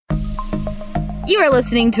You are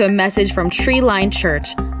listening to a message from Tree Line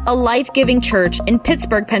Church, a life-giving church in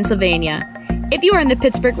Pittsburgh, Pennsylvania. If you are in the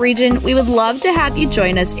Pittsburgh region, we would love to have you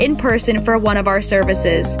join us in person for one of our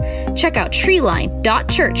services. Check out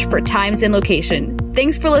treeline.church for times and location.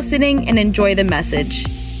 Thanks for listening and enjoy the message.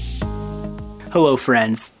 Hello,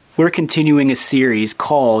 friends. We're continuing a series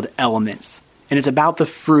called Elements, and it's about the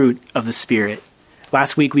fruit of the Spirit.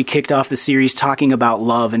 Last week, we kicked off the series talking about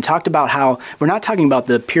love and talked about how we're not talking about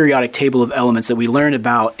the periodic table of elements that we learned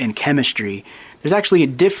about in chemistry. There's actually a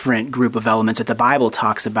different group of elements that the Bible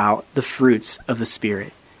talks about, the fruits of the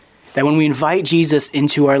Spirit. That when we invite Jesus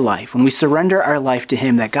into our life, when we surrender our life to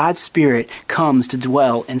Him, that God's Spirit comes to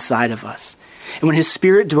dwell inside of us. And when His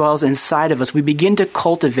Spirit dwells inside of us, we begin to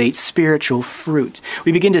cultivate spiritual fruit.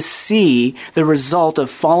 We begin to see the result of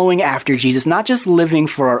following after Jesus, not just living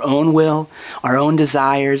for our own will, our own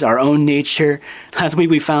desires, our own nature. Last week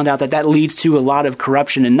we found out that leads to a lot of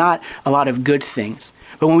corruption and not a lot of good things.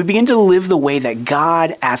 But when we begin to live the way that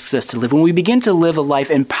God asks us to live, when we begin to live a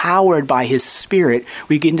life empowered by His Spirit,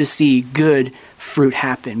 we begin to see good fruit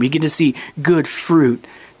happen. We begin to see good fruit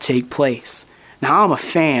take place. Now, I'm a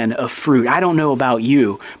fan of fruit. I don't know about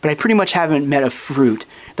you, but I pretty much haven't met a fruit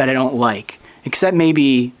that I don't like, except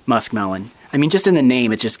maybe muskmelon. I mean, just in the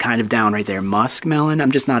name, it's just kind of down right there. Muskmelon,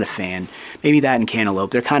 I'm just not a fan. Maybe that and cantaloupe,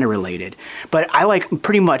 they're kind of related. But I like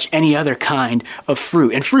pretty much any other kind of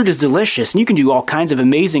fruit. And fruit is delicious, and you can do all kinds of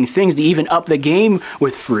amazing things to even up the game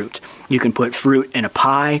with fruit. You can put fruit in a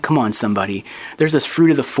pie. Come on, somebody. There's this fruit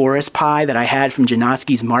of the forest pie that I had from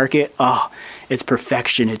Janoski's Market. Oh, it's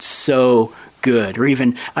perfection. It's so good. Or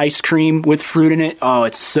even ice cream with fruit in it. Oh,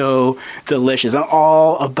 it's so delicious. I'm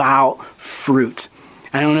all about fruit.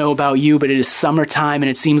 I don't know about you, but it is summertime, and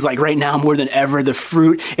it seems like right now more than ever, the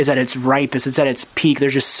fruit is at its ripest. It's at its peak.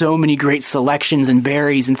 There's just so many great selections and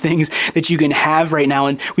berries and things that you can have right now.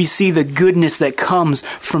 And we see the goodness that comes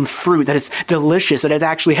from fruit, that it's delicious, that it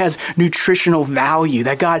actually has nutritional value,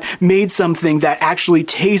 that God made something that actually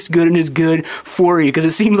tastes good and is good for you. Because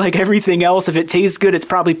it seems like everything else, if it tastes good, it's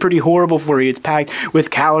probably pretty horrible for you. It's packed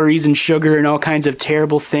with calories and sugar and all kinds of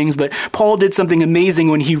terrible things. But Paul did something amazing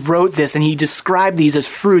when he wrote this, and he described these as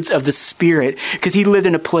fruits of the Spirit, because he lived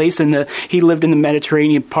in a place he lived in the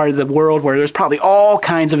Mediterranean part of the world where there's probably all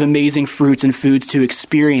kinds of amazing fruits and foods to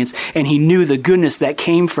experience, and he knew the goodness that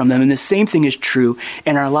came from them. And the same thing is true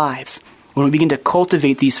in our lives. When we begin to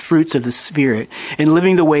cultivate these fruits of the Spirit and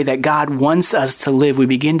living the way that God wants us to live, we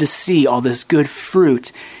begin to see all this good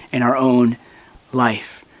fruit in our own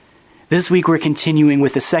life. This week we're continuing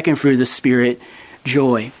with the second fruit of the Spirit,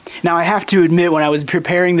 joy. Now, I have to admit, when I was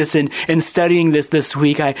preparing this and studying this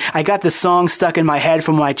week, I got the song stuck in my head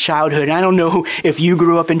from my childhood. And I don't know if you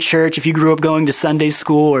grew up in church, if you grew up going to Sunday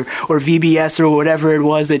school or VBS or whatever it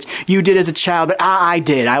was that you did as a child, but I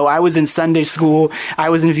did. I was in Sunday school. I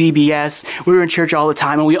was in VBS. We were in church all the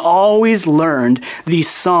time, and we always learned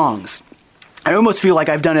these songs. I almost feel like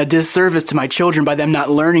I've done a disservice to my children by them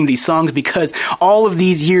not learning these songs, because all of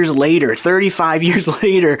these years later, 35 years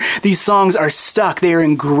later, these songs are stuck. They are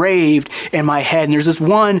engraved in my head. And there's this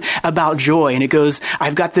one about joy, and it goes,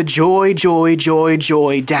 I've got the joy, joy, joy,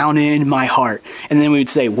 joy down in my heart. And then we would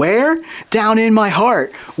say, where? Down in my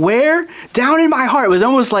heart. Where? Down in my heart. It was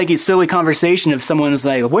almost like a silly conversation if someone's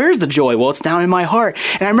like, where's the joy? Well, it's down in my heart.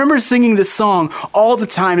 And I remember singing this song all the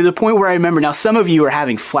time, to the point where I remember, now some of you are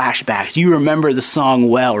having flashbacks. You remember the song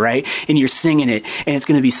well, right? And you're singing it, and it's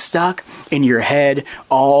going to be stuck in your head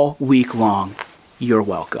all week long. You're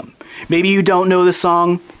welcome. Maybe you don't know the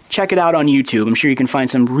song. Check it out on YouTube. I'm sure you can find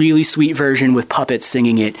some really sweet version with puppets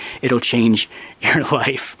singing it. It'll change your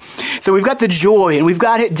life. So we've got the joy, and we've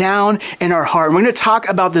got it down in our heart. We're going to talk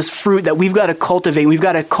about this fruit that we've got to cultivate. We've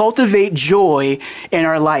got to cultivate joy in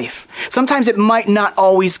our life. Sometimes it might not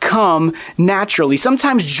always come naturally.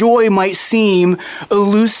 Sometimes joy might seem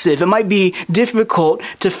elusive. It might be difficult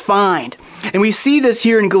to find. And we see this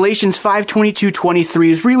here in Galatians 5:22-23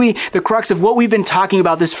 is really the crux of what we've been talking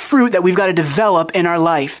about, this fruit that we've got to develop in our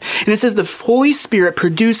life. And it says the Holy Spirit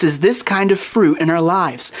produces this kind of fruit in our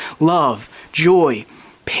lives: love, joy,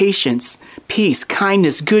 patience, peace,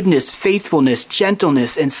 kindness, goodness, faithfulness,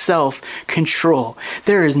 gentleness, and self-control.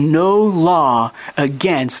 There is no law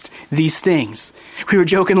against these things. We were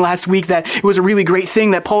joking last week that it was a really great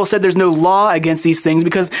thing that Paul said there's no law against these things,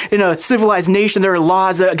 because in a civilized nation, there are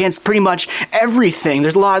laws against pretty much everything.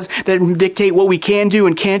 There's laws that dictate what we can do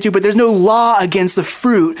and can't do, but there's no law against the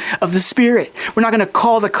fruit of the Spirit. We're not going to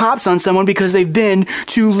call the cops on someone because they've been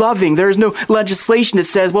too loving. There is no legislation that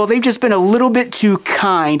says, well, they've just been a little bit too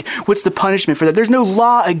kind. What's the punishment for that? There's no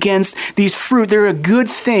law against these fruit. They're a good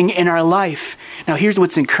thing in our life. Now, here's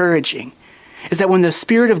what's encouraging. is that when the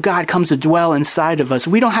Spirit of God comes to dwell inside of us,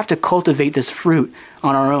 we don't have to cultivate this fruit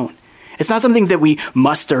on our own. It's not something that we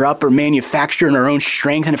muster up or manufacture in our own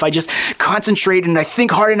strength. And if I just concentrate and I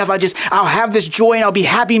think hard enough, I'll have this joy and I'll be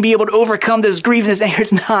happy and be able to overcome this grief and this anger.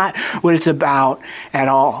 It's not what it's about at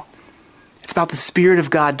all. It's about the Spirit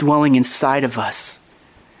of God dwelling inside of us,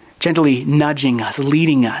 gently nudging us,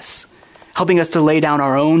 leading us, helping us to lay down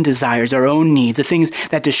our own desires, our own needs, the things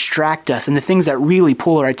that distract us and the things that really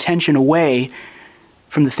pull our attention away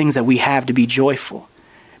from the things that we have to be joyful.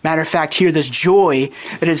 Matter of fact, here, this joy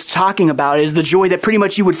that it's talking about is the joy that pretty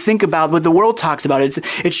much you would think about what the world talks about.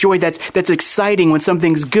 It's joy that's exciting when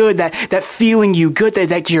something's good, that feeling you good,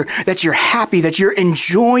 that you're happy, that you're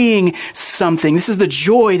enjoying something. This is the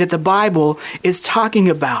joy that the Bible is talking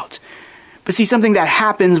about. But see, something that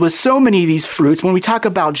happens with so many of these fruits, when we talk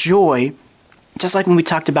about joy, just like when we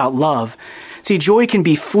talked about love, see, joy can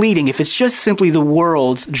be fleeting if it's just simply the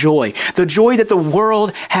world's joy. The joy that the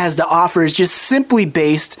world has to offer is just simply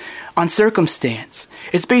based on circumstance.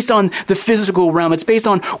 It's based on the physical realm. It's based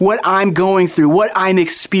on what I'm going through, what I'm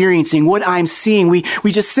experiencing, what I'm seeing. We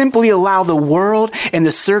just simply allow the world and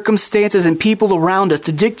the circumstances and people around us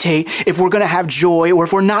to dictate if we're going to have joy or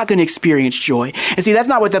if we're not going to experience joy. And see, that's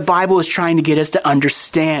not what the Bible is trying to get us to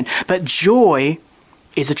understand. But joy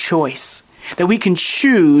is a choice, that we can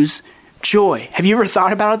choose joy. Have you ever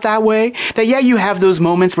thought about it that way? That you have those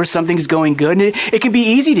moments where something's going good and it can be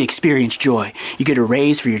easy to experience joy. You get a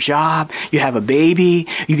raise for your job, you have a baby,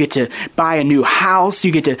 you get to buy a new house,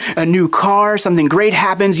 you get a new car, something great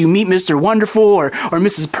happens, you meet Mr. Wonderful or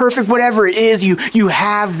Mrs. Perfect, whatever it is, you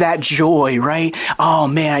have that joy, right? Oh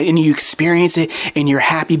man, and you experience it and you're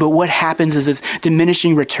happy, but what happens is this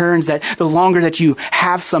diminishing returns, that the longer that you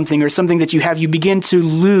have something or something that you have, it begins to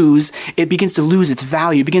lose its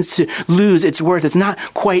value, it begins to lose its worth. It's not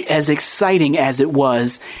quite as exciting as it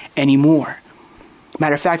was anymore.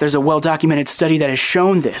 Matter of fact, there's a well-documented study that has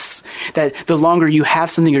shown this, that the longer you have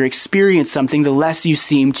something or experience something, the less you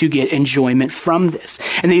seem to get enjoyment from this.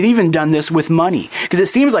 And they've even done this with money, because it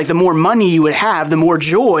seems like the more money you would have, the more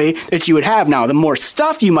joy that you would have. Now, the more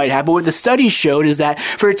stuff you might have, but what the study showed is that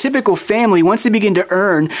for a typical family, once they begin to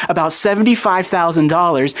earn about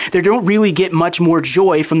 $75,000, they don't really get much more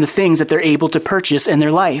joy from the things that they're able to purchase in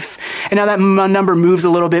their life. And now that number moves a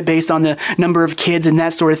little bit based on the number of kids and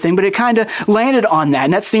that sort of thing, but it kind of landed on that.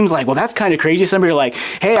 And that seems like, well, that's kind of crazy. Somebody like,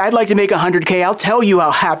 hey, I'd like to make $100K. I'll tell you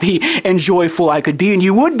how happy and joyful I could be. And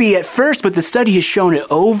you would be at first, but the study has shown it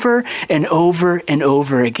over and over and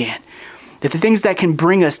over again, that the things that can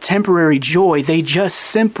bring us temporary joy, they just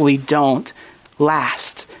simply don't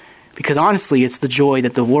last. Because honestly, it's the joy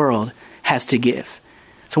that the world has to give.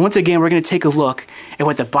 So once again, we're going to take a look at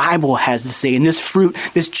what the Bible has to say, and this fruit,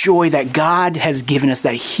 this joy that God has given us,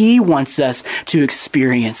 that He wants us to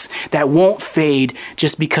experience, that won't fade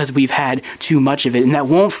just because we've had too much of it, and that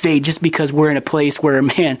won't fade just because we're in a place where,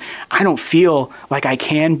 man, I don't feel like I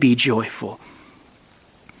can be joyful.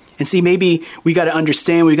 And see, maybe we got to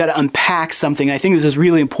understand, we got to unpack something. I think this is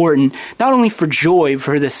really important, not only for joy,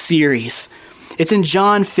 for this series. It's in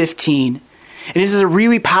John 15. And this is a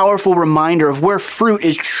really powerful reminder of where fruit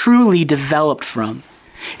is truly developed from.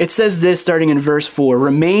 It says this starting in verse 4,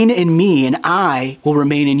 "Remain in me and I will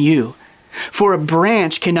remain in you. For a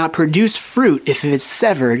branch cannot produce fruit if it is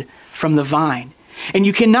severed from the vine. And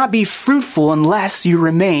you cannot be fruitful unless you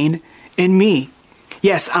remain in me.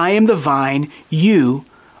 Yes, I am the vine, you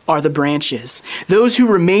are the branches. Those who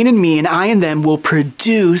remain in me and I in them will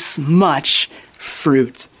produce much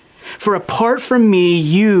fruit. For apart from me,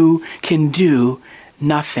 you can do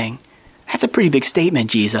nothing." That's a pretty big statement,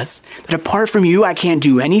 Jesus. That apart from you, I can't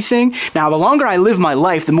do anything. Now, the longer I live my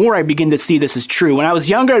life, the more I begin to see this is true. When I was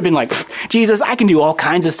younger, I'd been like, Jesus, I can do all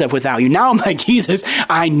kinds of stuff without you. Now I'm like, Jesus,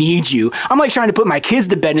 I need you. I'm like trying to put my kids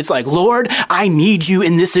to bed, and it's like, Lord, I need you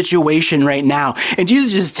in this situation right now. And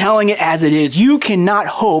Jesus is just telling it as it is. You cannot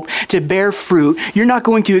hope to bear fruit. You're not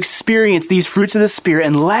going to experience these fruits of the Spirit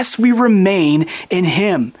unless we remain in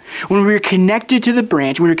Him. When we're connected to the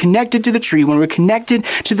branch, when we're connected to the tree, when we're connected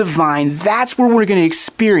to the vine, that's where we're going to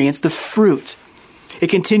experience the fruit. It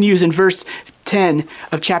continues in verse 10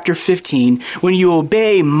 of chapter 15. "When you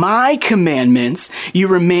obey my commandments, you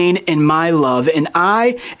remain in my love, and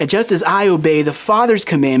just as I obey the Father's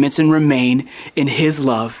commandments and remain in His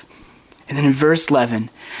love." And then in verse 11,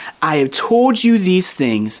 "I have told you these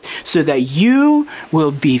things so that you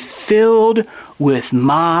will be filled with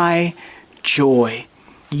my joy.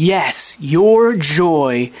 Yes, your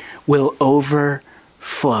joy will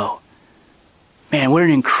overflow." Man, what an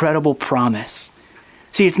incredible promise.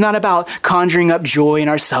 See, it's not about conjuring up joy in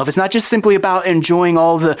ourselves. It's not just simply about enjoying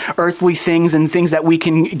all the earthly things and things that we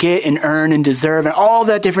can get and earn and deserve and all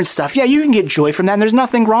that different stuff. Yeah, you can get joy from that, and there's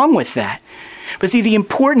nothing wrong with that. But see, the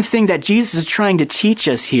important thing that Jesus is trying to teach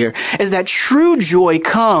us here is that true joy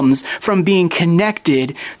comes from being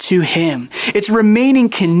connected to Him. It's remaining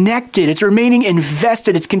connected. It's remaining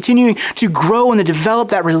invested. It's continuing to grow and to develop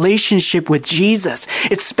that relationship with Jesus.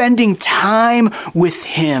 It's spending time with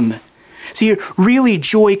Him. See, really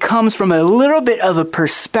joy comes from a little bit of a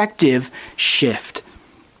perspective shift.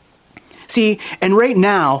 See, and right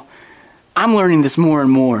now, I'm learning this more and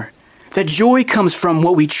more, that joy comes from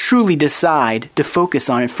what we truly decide to focus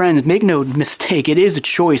on. And friends, make no mistake, it is a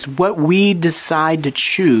choice, what we decide to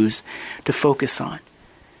choose to focus on.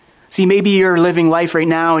 See, maybe you're living life right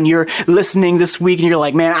now and you're listening this week and you're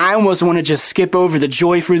like, man, I almost want to just skip over the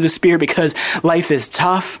joy fruit of the Spirit because life is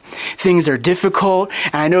tough. Things are difficult.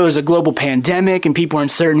 And I know there's a global pandemic and people are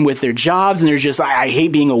uncertain with their jobs. And there's just, I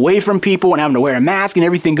hate being away from people and having to wear a mask and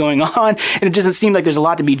everything going on. And it doesn't seem like there's a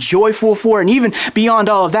lot to be joyful for. And even beyond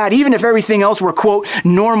all of that, even if everything else were, quote,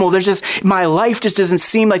 normal, my life just doesn't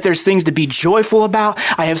seem like there's things to be joyful about.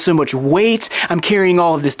 I have so much weight. I'm carrying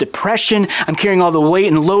all of this depression. I'm carrying all the weight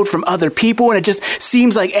and load from other people, and it just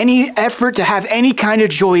seems like any effort to have any kind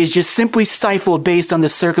of joy is just simply stifled based on the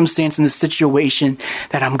circumstance and the situation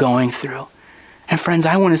that I'm going through. And friends,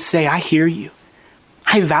 I want to say, I hear you.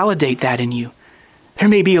 I validate that in you. There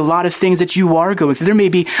may be a lot of things that you are going through. There may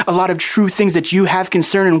be a lot of true things that you have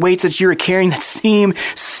concern and weights that you're carrying that seem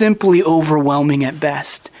simply overwhelming at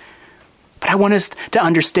best. But I want us to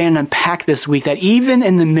understand and unpack this week that even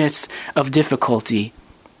in the midst of difficulty,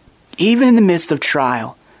 even in the midst of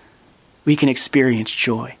trial, we can experience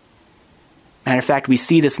joy. Matter of fact, we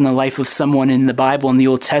see this in the life of someone in the Bible in the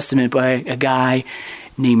Old Testament by a guy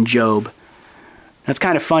named Job. That's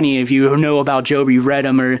kind of funny if you know about Job or you read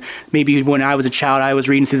him, or maybe when I was a child, I was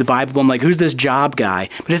reading through the Bible. I'm like, who's this Job guy?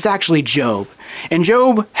 But it's actually Job. And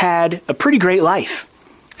Job had a pretty great life.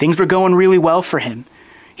 Things were going really well for him.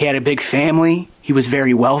 He had a big family. He was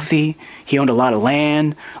very wealthy. He owned a lot of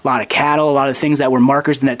land, a lot of cattle, a lot of things that were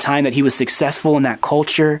markers in that time that he was successful in that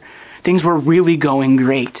culture. Things were really going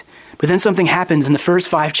great. But then something happens in the first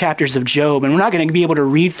 5 chapters of Job, and we're not going to be able to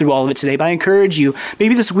read through all of it today, but I encourage you,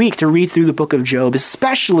 maybe this week, to read through the book of Job,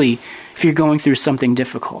 especially if you're going through something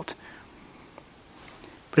difficult.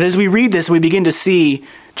 But as we read this, we begin to see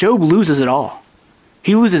Job loses it all.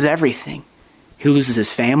 He loses everything. He loses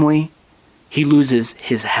his family. He loses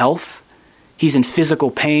his health. He's in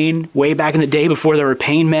physical pain way back in the day before there were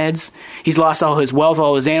pain meds. He's lost all his wealth,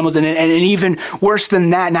 all his animals, and even worse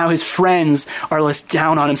than that, now his friends are less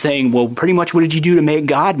down on him saying, well, pretty much what did you do to make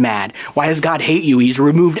God mad? Why does God hate you? He's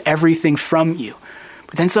removed everything from you.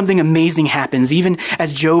 But then something amazing happens. Even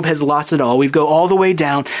as Job has lost it all, we go all the way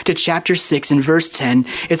down to chapter 6 and verse 10.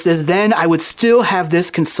 It says, then I would still have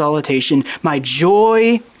this consolation, my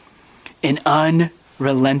joy in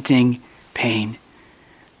unrelenting pain.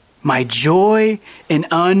 My joy in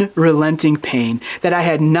unrelenting pain, that I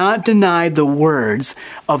had not denied the words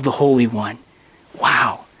of the Holy One.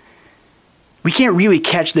 Wow. We can't really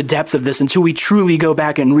catch the depth of this until we truly go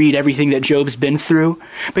back and read everything that Job's been through.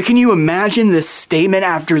 But can you imagine this statement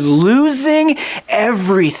after losing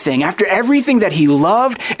everything, after everything that he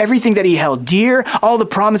loved, everything that he held dear, all the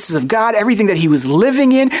promises of God, everything that he was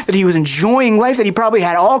living in, that he was enjoying life, that he probably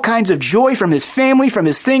had all kinds of joy from his family, from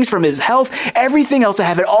his things, from his health, everything else, to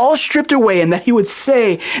have it all stripped away, and that he would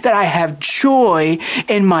say that I have joy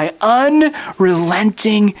in my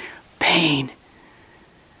unrelenting pain.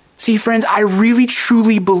 See, friends, I really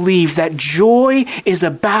truly believe that joy is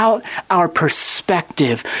about our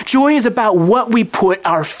perspective. Joy is about what we put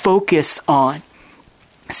our focus on.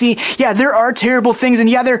 See, yeah, there are terrible things, and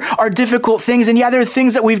yeah, there are difficult things, and yeah, there are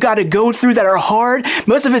things that we've got to go through that are hard.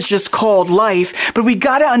 Most of it's just called life, but we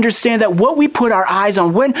got to understand that what we put our eyes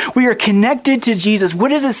on, when we are connected to Jesus,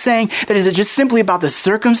 what is it saying? That is it just simply about the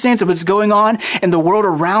circumstance of what's going on in the world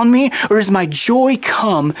around me, or does my joy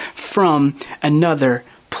come from another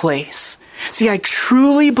place? See, I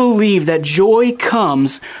truly believe that joy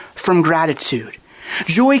comes from gratitude.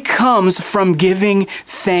 Joy comes from giving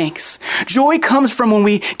thanks. Joy comes from when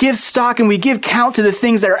we give stock and we give count to the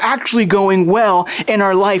things that are actually going well in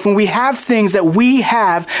our life. When we have things that we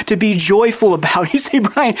have to be joyful about. You say,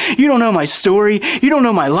 Brian, you don't know my story. You don't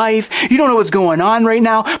know my life. You don't know what's going on right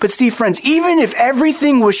now. But see, friends, even if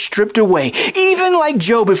everything was stripped away, even like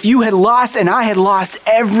Job, if you had lost and I had lost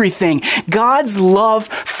everything, God's love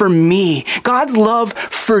for me, God's love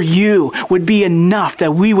for you would be enough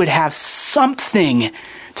that we would have something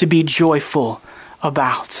to be joyful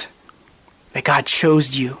about. That God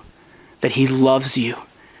chose you, that he loves you,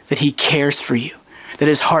 that he cares for you, that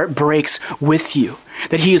his heart breaks with you,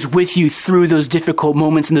 that he is with you through those difficult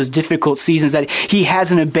moments and those difficult seasons, that he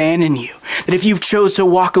hasn't abandoned you, that if you've chose to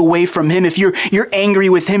walk away from him, if you're angry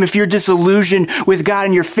with him, if you're disillusioned with God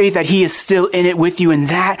and your faith, that he is still in it with you. And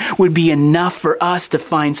that would be enough for us to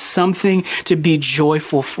find something to be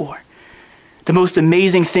joyful for. The most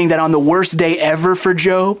amazing thing that on the worst day ever for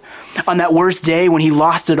Job, on that worst day when he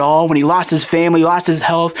lost it all, when he lost his family, lost his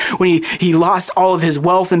health, when he lost all of his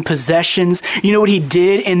wealth and possessions, you know what he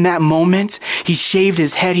did in that moment? He shaved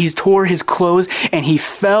his head, he tore his clothes, and he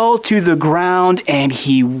fell to the ground and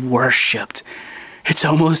he worshiped. It's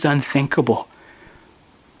almost unthinkable.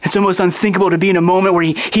 It's almost unthinkable to be in a moment where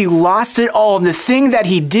he lost it all. And the thing that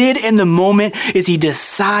he did in the moment is he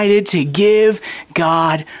decided to give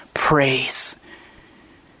God praise.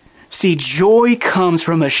 See, joy comes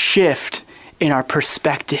from a shift in our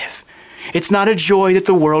perspective. It's not a joy that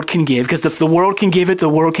the world can give, because if the world can give it, the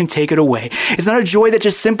world can take it away. It's not a joy that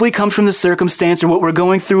just simply comes from the circumstance or what we're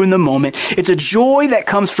going through in the moment. It's a joy that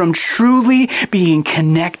comes from truly being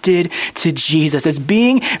connected to Jesus. It's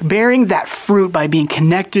bearing that fruit by being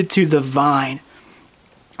connected to the vine.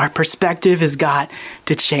 Our perspective has got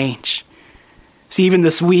to change. See, even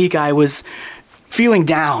this week I was feeling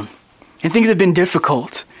down and things have been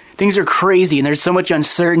difficult. Things are crazy and there's so much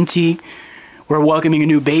uncertainty. We're welcoming a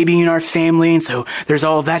new baby in our family, and so there's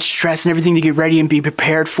all of that stress and everything to get ready and be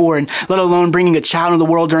prepared for, and let alone bringing a child into the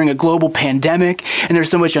world during a global pandemic, and there's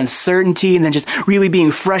so much uncertainty, and then just really being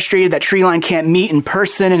frustrated that Treeline can't meet in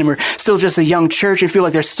person, and we're still just a young church, and feel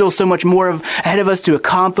like there's still so much more ahead of us to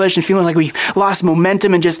accomplish, and feeling like we've lost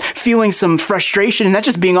momentum, and just feeling some frustration, and that's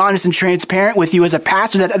just being honest and transparent with you as a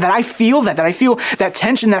pastor, that I feel that I feel that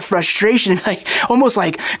tension, that frustration, and I almost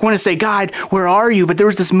like want to say, God, where are you? But there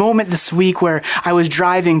was this moment this week where I was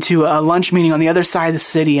driving to a lunch meeting on the other side of the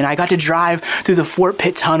city, and I got to drive through the Fort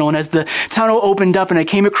Pitt Tunnel. And as the tunnel opened up and I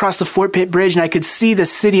came across the Fort Pitt Bridge and I could see the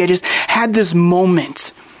city, I just had this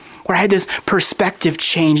moment where I had this perspective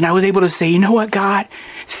change. And I was able to say, you know what, God,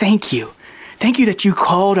 thank you. Thank you that you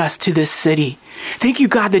called us to this city. Thank you,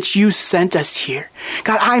 God, that you sent us here.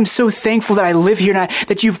 God, I'm so thankful that I live here and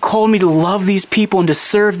that you've called me to love these people and to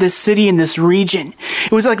serve this city and this region.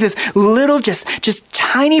 It was like this little, just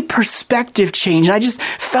tiny perspective change. And I just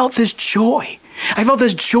felt this joy. I felt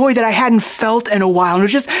this joy that I hadn't felt in a while. And it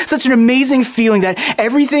was just such an amazing feeling that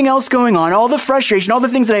everything else going on, all the frustration, all the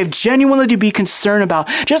things that I have genuinely to be concerned about,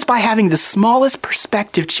 just by having the smallest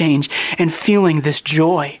perspective change and feeling this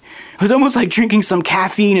joy. It was almost like drinking some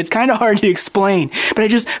caffeine. It's kind of hard to explain, but I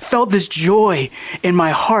just felt this joy in my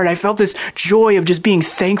heart. I felt this joy of just being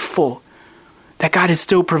thankful that God has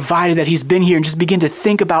still provided, that he's been here, and just begin to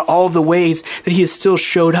think about all the ways that he has still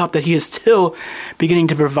showed up, that he is still beginning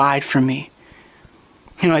to provide for me.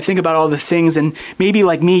 You know, I think about all the things, and maybe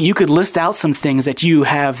like me, you could list out some things that you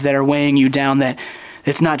have that are weighing you down, that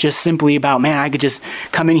it's not just simply about, man, I could just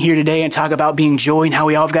come in here today and talk about being joy and how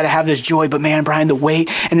we all have got to have this joy. But man, Brian, the weight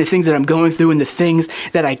and the things that I'm going through and the things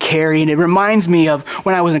that I carry. And it reminds me of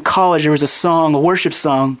when I was in college, there was a worship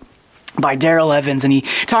song by Daryl Evans, and he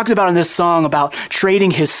talks about in this song about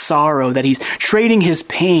trading his sorrow, that he's trading his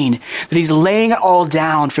pain, that he's laying it all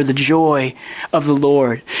down for the joy of the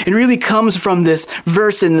Lord. It really comes from this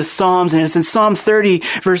verse in the Psalms, and it's in Psalm 30,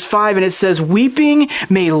 verse 5, and it says, "Weeping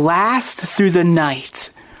may last through the night,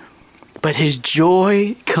 but his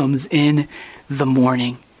joy comes in the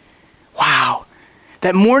morning." Wow.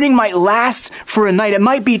 That morning might last for a night. It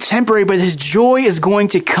might be temporary, but his joy is going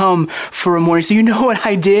to come for a morning. So you know what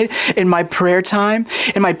I did in my prayer time?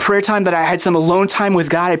 In my prayer time that I had some alone time with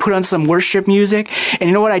God, I put on some worship music. And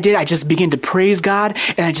you know what I did? I just began to praise God,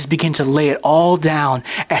 and I just began to lay it all down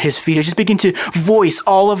at his feet. I just began to voice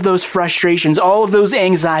all of those frustrations, all of those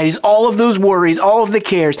anxieties, all of those worries, all of the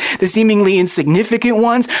cares, the seemingly insignificant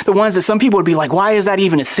ones, the ones that some people would be like, why is that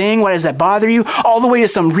even a thing? Why does that bother you? All the way to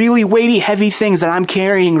some really weighty, heavy things that I'm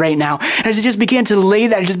carrying right now. And as I just began to lay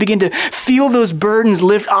that, I just began to feel those burdens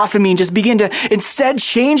lift off of me, and just begin to instead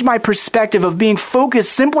change my perspective of being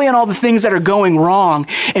focused simply on all the things that are going wrong,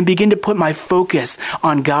 and begin to put my focus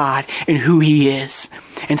on God and who he is,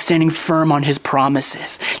 and standing firm on his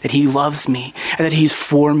promises that he loves me and that he's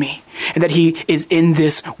for me, and that he is in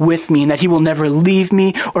this with me, and that he will never leave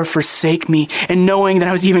me or forsake me. And knowing that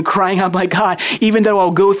I was even crying out, my God, even though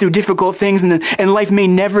I'll go through difficult things and life may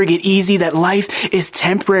never get easy, that life is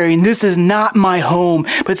temporary and this is not my home.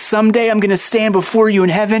 But someday I'm going to stand before you in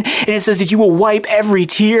heaven, and it says that you will wipe every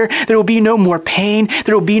tear. There will be no more pain.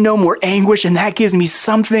 There will be no more anguish. And that gives me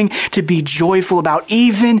something to be joyful about,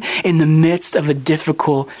 even in the midst of a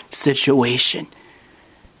difficult situation.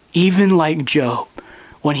 Even like Job,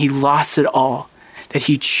 when he lost it all, that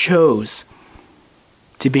he chose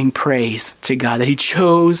to bring praise to God, that he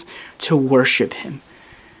chose to worship him.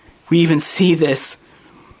 We even see this,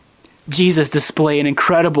 Jesus display an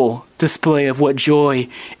incredible display of what joy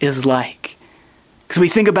is like. Because we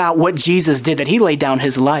think about what Jesus did, that he laid down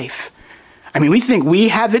his life. I mean, we think we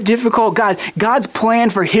have it difficult. God's plan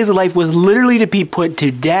for his life was literally to be put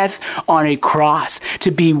to death on a cross,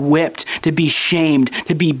 to be whipped, to be shamed,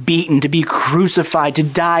 to be beaten, to be crucified, to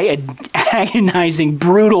die an agonizing,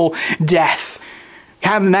 brutal death.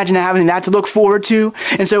 Imagine having that to look forward to.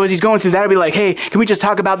 And so as he's going through that, I'll be like, hey, can we just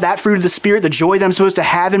talk about that fruit of the Spirit, the joy that I'm supposed to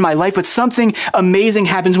have in my life? But something amazing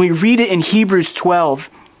happens when we read it in Hebrews 12.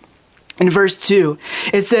 In verse 2,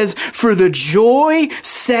 it says, for the joy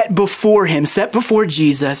set before him, set before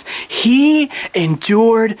Jesus, he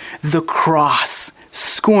endured the cross,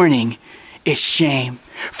 scorning its shame.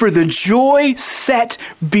 For the joy set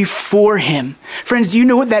before him. Friends, do you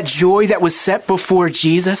know what that joy that was set before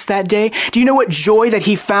Jesus that day? Do you know what joy that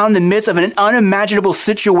he found in the midst of an unimaginable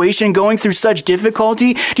situation going through such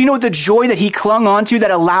difficulty? Do you know what the joy that he clung onto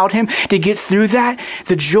that allowed him to get through that?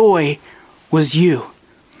 The joy was you.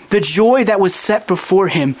 The joy that was set before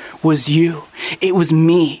him was you. It was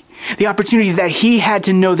me. The opportunity that he had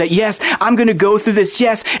to know that, yes, I'm going to go through this.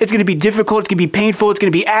 Yes, it's going to be difficult. It's going to be painful. It's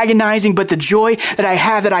going to be agonizing. But the joy that I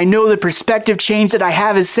have, that I know, the perspective change that I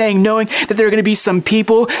have is saying, knowing that there are going to be some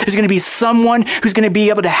people, there's going to be someone who's going to be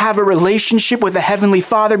able to have a relationship with the Heavenly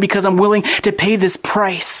Father because I'm willing to pay this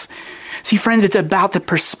price. See, friends, it's about the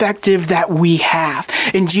perspective that we have.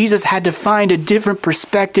 And Jesus had to find a different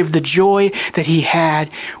perspective. The joy that he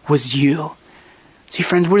had was you. See,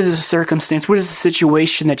 friends, what is the circumstance? What is the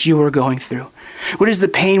situation that you are going through? What is the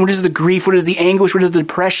pain? What is the grief? What is the anguish? What is the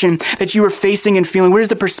depression that you are facing and feeling? What is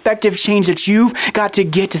the perspective change that you've got to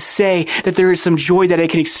get to say that there is some joy that I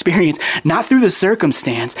can experience? Not through the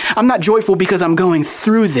circumstance. I'm not joyful because I'm going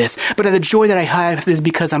through this, but the joy that I have is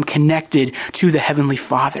because I'm connected to the Heavenly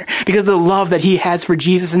Father. Because of the love that he has for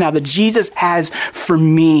Jesus and now that Jesus has for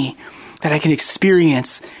me, that I can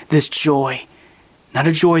experience this joy. Not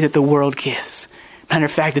a joy that the world gives. Matter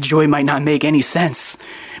of fact, the joy might not make any sense.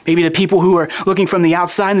 Maybe the people who are looking from the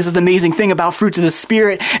outside, and this is the amazing thing about fruits of the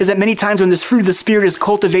Spirit, is that many times when this fruit of the Spirit is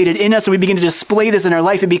cultivated in us and we begin to display this in our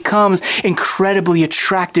life, it becomes incredibly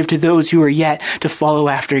attractive to those who are yet to follow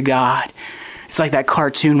after God. It's like that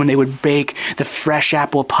cartoon when they would bake the fresh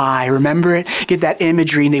apple pie. Remember it? Get that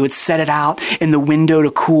imagery, and they would set it out in the window to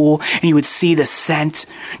cool, and you would see the scent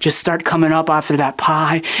just start coming up after that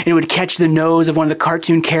pie, and it would catch the nose of one of the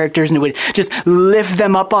cartoon characters, and it would just lift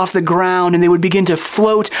them up off the ground, and they would begin to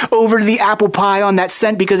float over the apple pie on that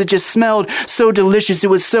scent because it just smelled so delicious. It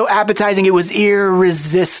was so appetizing. It was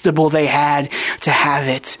irresistible. They had to have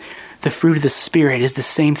it. The fruit of the Spirit is the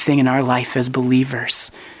same thing in our life as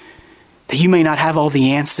believers. That you may not have all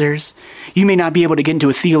the answers. You may not be able to get into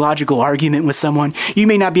a theological argument with someone. You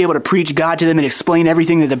may not be able to preach God to them and explain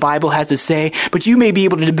everything that the Bible has to say, but you may be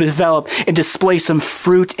able to develop and display some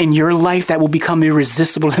fruit in your life that will become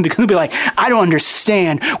irresistible to them because they'll be like, I don't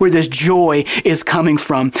understand where this joy is coming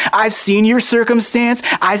from. I've seen your circumstance.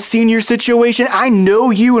 I've seen your situation. I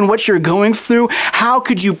know you and what you're going through. How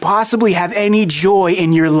could you possibly have any joy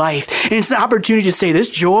in your life? And it's an opportunity to say, this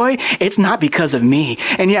joy, it's not because of me.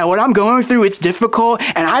 And yeah, what I'm going through, it's difficult,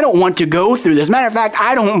 and I don't want to go through this. Matter of fact,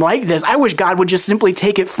 I don't like this. I wish God would just simply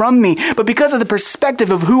take it from me. But because of the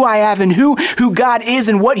perspective of who I have and who God is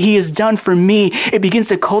and what he has done for me, it begins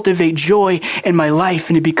to cultivate joy in my life,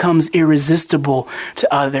 and it becomes irresistible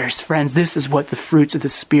to others. Friends, this is what the fruits of the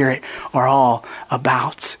Spirit are all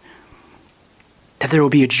about. That there will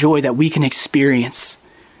be a joy that we can experience.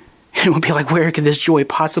 And it will be like, where could this joy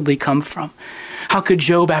possibly come from? How could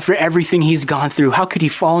Job, after everything he's gone through, how could he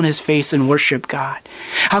fall on his face and worship God?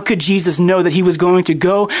 How could Jesus know that he was going to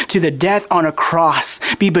go to the death on a cross,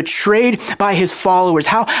 be betrayed by his followers?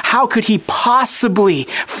 How could he possibly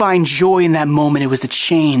find joy in that moment? It was the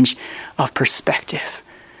change of perspective.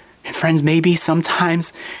 And friends, maybe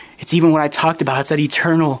sometimes it's even what I talked about. It's that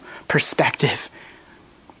eternal perspective.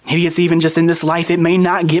 Maybe it's even just in this life. It may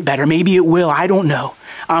not get better. Maybe it will. I don't know.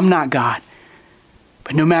 I'm not God.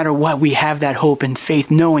 But no matter what, we have that hope and faith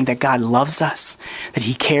knowing that God loves us, that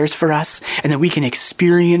he cares for us, and that we can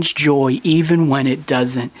experience joy even when it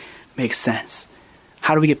doesn't make sense.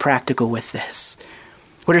 How do we get practical with this?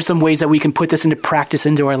 What are some ways that we can put this into practice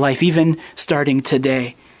into our life, even starting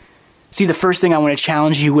today? See, the first thing I want to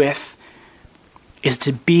challenge you with is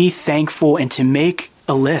to be thankful and to make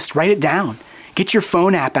a list. Write it down. Get your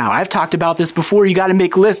phone app out. I've talked about this before. You got to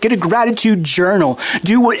make lists. Get a gratitude journal.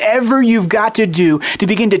 Do whatever you've got to do to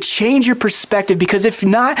begin to change your perspective, because if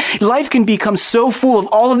not, life can become so full of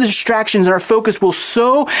all of the distractions and our focus will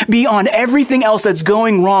so be on everything else that's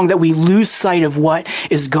going wrong that we lose sight of what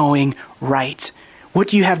is going right. What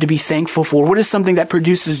do you have to be thankful for? What is something that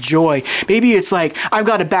produces joy? Maybe it's like, I've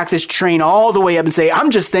got to back this train all the way up and say,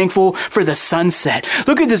 I'm just thankful for the sunset.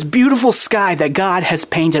 Look at this beautiful sky that God has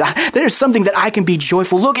painted. There's something that I can be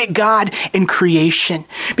joyful. Look at God in creation.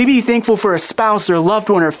 Maybe you're thankful for a spouse or a loved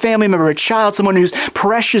one or a family member, a child, someone who's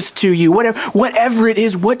precious to you. Whatever it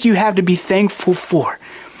is, what do you have to be thankful for?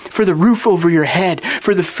 For the roof over your head,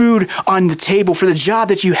 for the food on the table, for the job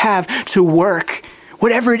that you have to work.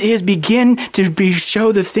 Whatever it is, begin to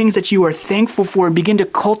show the things that you are thankful for and begin to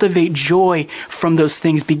cultivate joy from those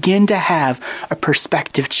things. Begin to have a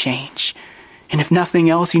perspective change. And if nothing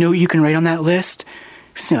else, you know what you can write on that list?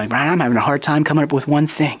 You're like, Brian, I'm having a hard time coming up with one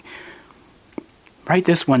thing. Write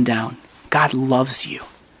this one down. God loves you,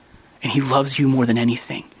 and he loves you more than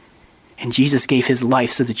anything. And Jesus gave his life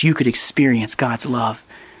so that you could experience God's love.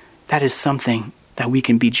 That is something that we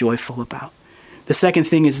can be joyful about. The second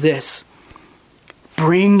thing is this.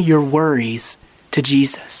 Bring your worries to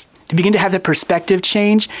Jesus. To begin to have that perspective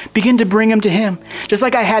change, begin to bring them to him. Just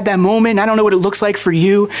like I had that moment, I don't know what it looks like for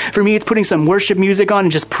you. For me, it's putting some worship music on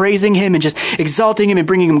and just praising him and just exalting him and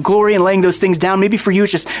bringing him glory and laying those things down. Maybe for you,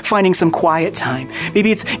 it's just finding some quiet time.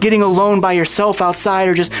 Maybe it's getting alone by yourself outside,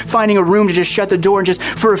 or just finding a room to just shut the door and just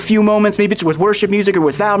for a few moments. Maybe it's with worship music or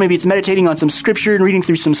without. Maybe it's meditating on some scripture and reading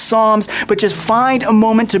through some Psalms, but just find a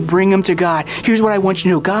moment to bring them to God. Here's what I want you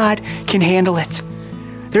to know. God can handle it.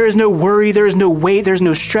 There is no worry, there is no weight, there's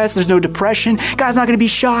no stress, there's no depression. God's not going to be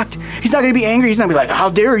shocked. He's not going to be angry. He's not going to be like, how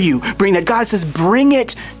dare you bring that? God says, bring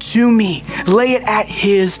it to me. Lay it at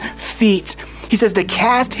his feet. He says to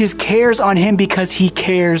cast his cares on him because he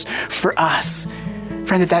cares for us.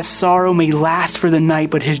 Friend, that sorrow may last for the night,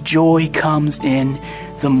 but his joy comes in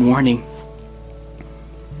the morning.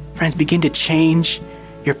 Friends, begin to change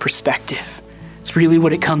your perspective. It's really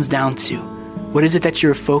what it comes down to. What is it that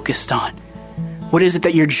you're focused on? What is it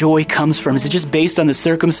that your joy comes from? Is it just based on the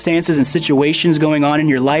circumstances and situations going on in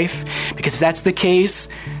your life? Because if that's the case,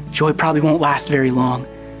 joy probably won't last very long.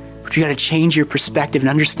 But you got to change your perspective and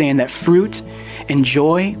understand that fruit and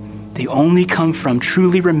joy, they only come from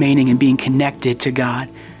truly remaining and being connected to God.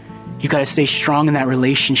 You've got to stay strong in that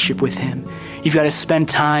relationship with him. You've got to spend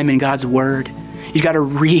time in God's word. You've got to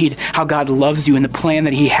read how God loves you and the plan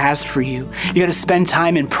that he has for you. You got to spend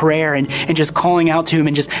time in prayer and just calling out to him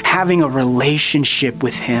and just having a relationship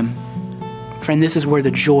with him. Friend, this is where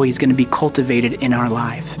the joy is going to be cultivated in our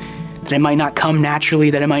life. That it might not come naturally,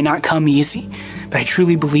 that it might not come easy, but I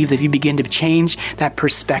truly believe that if you begin to change that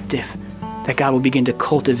perspective, that God will begin to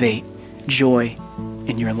cultivate joy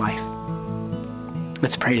in your life.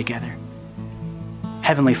 Let's pray together.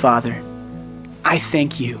 Heavenly Father, I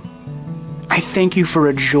thank you. I thank you for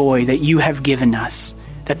a joy that you have given us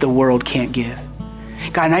that the world can't give.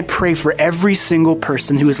 God, and I pray for every single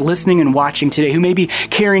person who is listening and watching today, who may be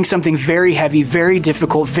carrying something very heavy, very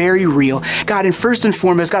difficult, very real. God, and first and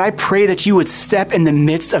foremost, God, I pray that you would step in the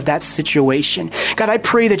midst of that situation. God, I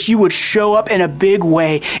pray that you would show up in a big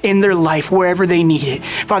way in their life, wherever they need it.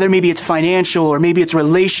 Father, maybe it's financial, or maybe it's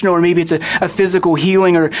relational, or maybe it's a physical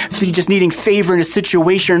healing, or just needing favor in a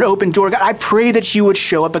situation, or an open door. God, I pray that you would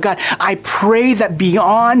show up. But God, I pray that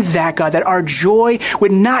beyond that, God, that our joy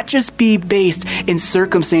would not just be based in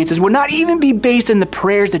circumstances, would not even be based in the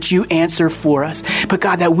prayers that you answer for us, but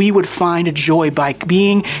God, that we would find a joy by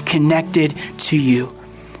being connected to you.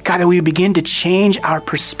 God, that we would begin to change our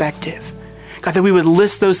perspective. God, that we would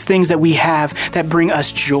list those things that we have that bring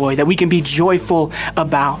us joy, that we can be joyful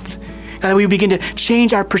about. God, that we would begin to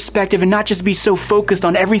change our perspective and not just be so focused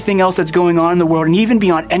on everything else that's going on in the world, and even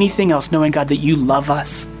beyond anything else, knowing, God, that you love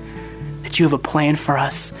us, that you have a plan for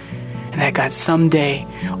us, and that, God, someday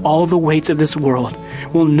all the weights of this world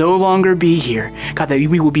will no longer be here. God, that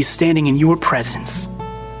we will be standing in your presence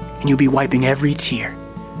and you'll be wiping every tear.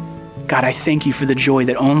 God, I thank you for the joy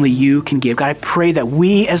that only you can give. God, I pray that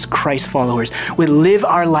we as Christ followers would live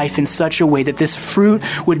our life in such a way that this fruit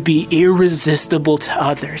would be irresistible to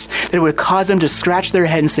others, that it would cause them to scratch their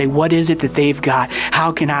head and say, what is it that they've got?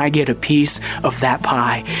 How can I get a piece of that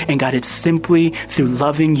pie? And God, it's simply through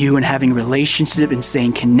loving you and having a relationship and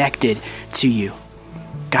staying connected to you.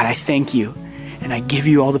 God, I thank you and I give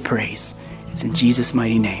you all the praise. It's in Jesus'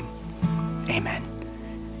 mighty name. Amen.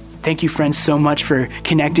 Thank you, friends, so much for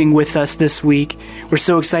connecting with us this week. We're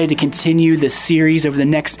so excited to continue this series over the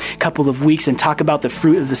next couple of weeks and talk about the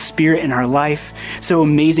fruit of the Spirit in our life. So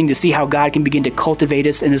amazing to see how God can begin to cultivate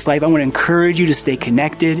us in His life. I want to encourage you to stay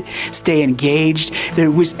connected, stay engaged. If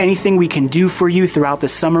there was anything we can do for you throughout the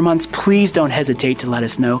summer months, please don't hesitate to let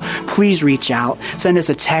us know. Please reach out. Send us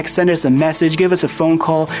a text, send us a message, give us a phone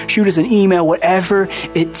call, shoot us an email, whatever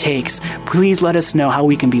it takes. Please let us know how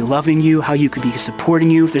we can be loving you, how you could be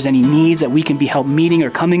supporting you. If there's any needs that we can be help meeting or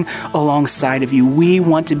coming alongside of you, we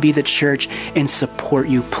want to be the church and support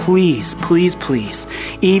you. Please, please, please,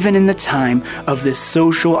 even in the time of this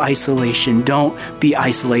social isolation, don't be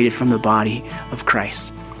isolated from the body of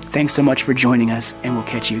Christ. Thanks so much for joining us, and we'll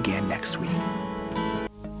catch you again next week.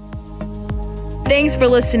 Thanks for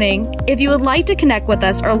listening. If you would like to connect with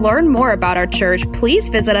us or learn more about our church, please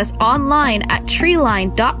visit us online at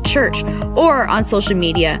treeline.church or on social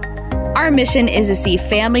media. Our mission is to see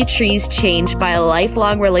family trees changed by a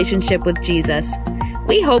lifelong relationship with Jesus.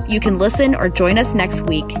 We hope you can listen or join us next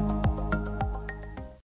week.